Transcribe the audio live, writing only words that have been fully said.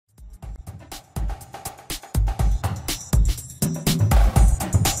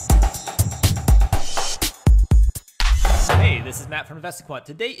Matt from InvestiQuant.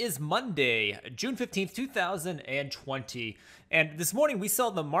 Today is Monday, June 15th, 2020. And this morning we saw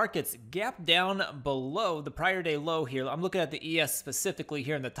the markets gap down below the prior day low here. I'm looking at the ES specifically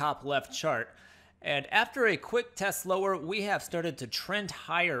here in the top left chart. And after a quick test lower, we have started to trend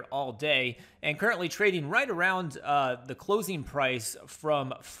higher all day and currently trading right around the closing price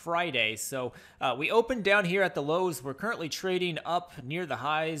from Friday. So we opened down here at the lows. We're currently trading up near the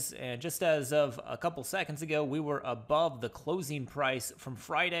highs. And just as of a couple seconds ago, we were above the closing price from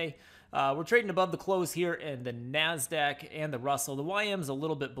Friday. We're trading above the close here in the NASDAQ and the Russell. The YM's a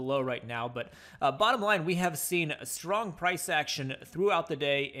little bit below right now, but bottom line, we have seen a strong price action throughout the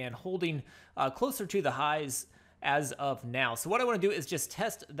day and holding closer to the highs as of now. So what I want to do is just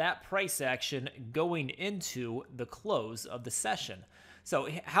test that price action going into the close of the session. So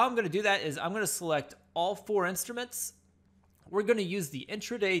how I'm going to do that is I'm going to select all four instruments. We're going to use the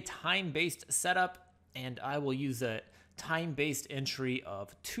intraday time-based setup, and I will use a time-based entry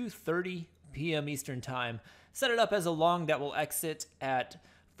of 2:30 p.m. Eastern Time. Set it up as a long that will exit at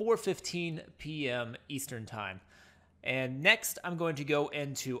 4:15 p.m. Eastern Time. And next, I'm going to go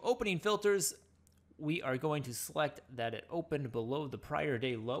into opening filters. We are going to select that it opened below the prior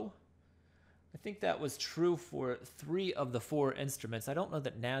day low. I think that was true for 3 of the 4 instruments. I don't know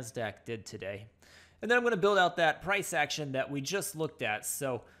that NASDAQ did today. And then I'm going to build out that price action that we just looked at.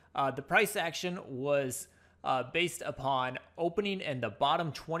 So the price action was based upon opening in the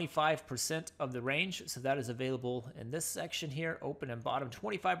bottom 25% of the range. So that is available in this section here, open and bottom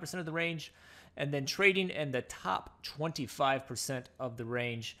 25% of the range, and then trading in the top 25% of the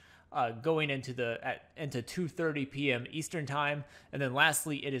range going into 2:30 p.m. Eastern Time. And then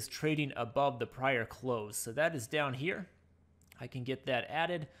lastly, it is trading above the prior close. So that is down here. I can get that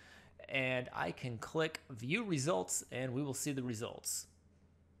added and I can click view results and we will see the results.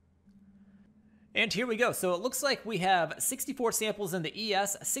 And here we go. So it looks like we have 64 samples in the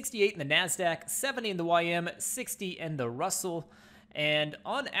ES, 68 in the NASDAQ, 70 in the YM, 60 in the Russell. And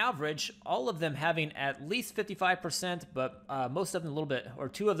on average, all of them having at least 55%, but most of them a little bit, or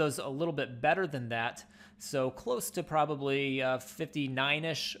 2 of those a little bit better than that. So close to probably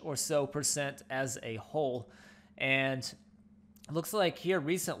 59-ish or so percent as a whole. And it looks like here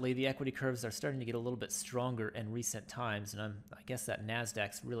recently the equity curves are starting to get a little bit stronger in recent times, and I guess that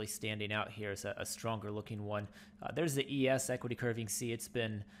NASDAQ's really standing out here as a stronger looking one. There's the ES equity curve. You can see it's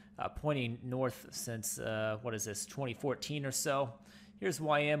been pointing north since, what is this, 2014 or so. Here's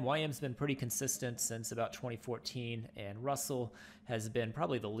YM. YM's been pretty consistent since about 2014, and Russell has been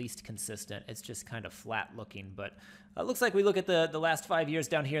probably the least consistent. It's just kind of flat looking, but it looks like we look at the last 5 years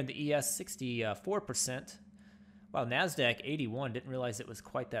down here in the ES, 64%. Wow, NASDAQ 81, didn't realize it was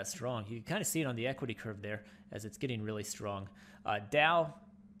quite that strong. You can kind of see it on the equity curve there as it's getting really strong. Dow,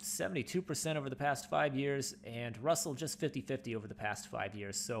 72% over the past 5 years, and Russell just 50-50 over the past 5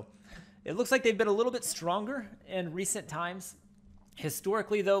 years. So it looks like they've been a little bit stronger in recent times.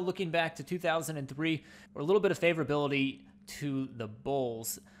 Historically, though, looking back to 2003, or a little bit of favorability to the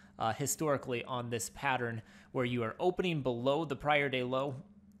bulls historically on this pattern where you are opening below the prior day low.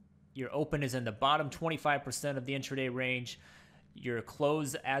 Your open is in the bottom 25% of the intraday range. Your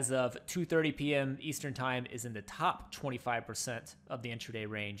close as of 2:30 p.m. Eastern Time is in the top 25% of the intraday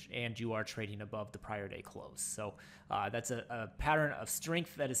range, and you are trading above the prior day close. So that's a pattern of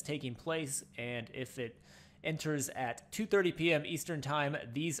strength that is taking place, and if it enters at 2:30 p.m. Eastern Time,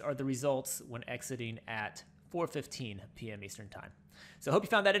 these are the results when exiting at 4:15 p.m. Eastern Time. So I hope you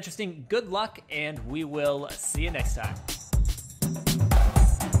found that interesting. Good luck, and we will see you next time.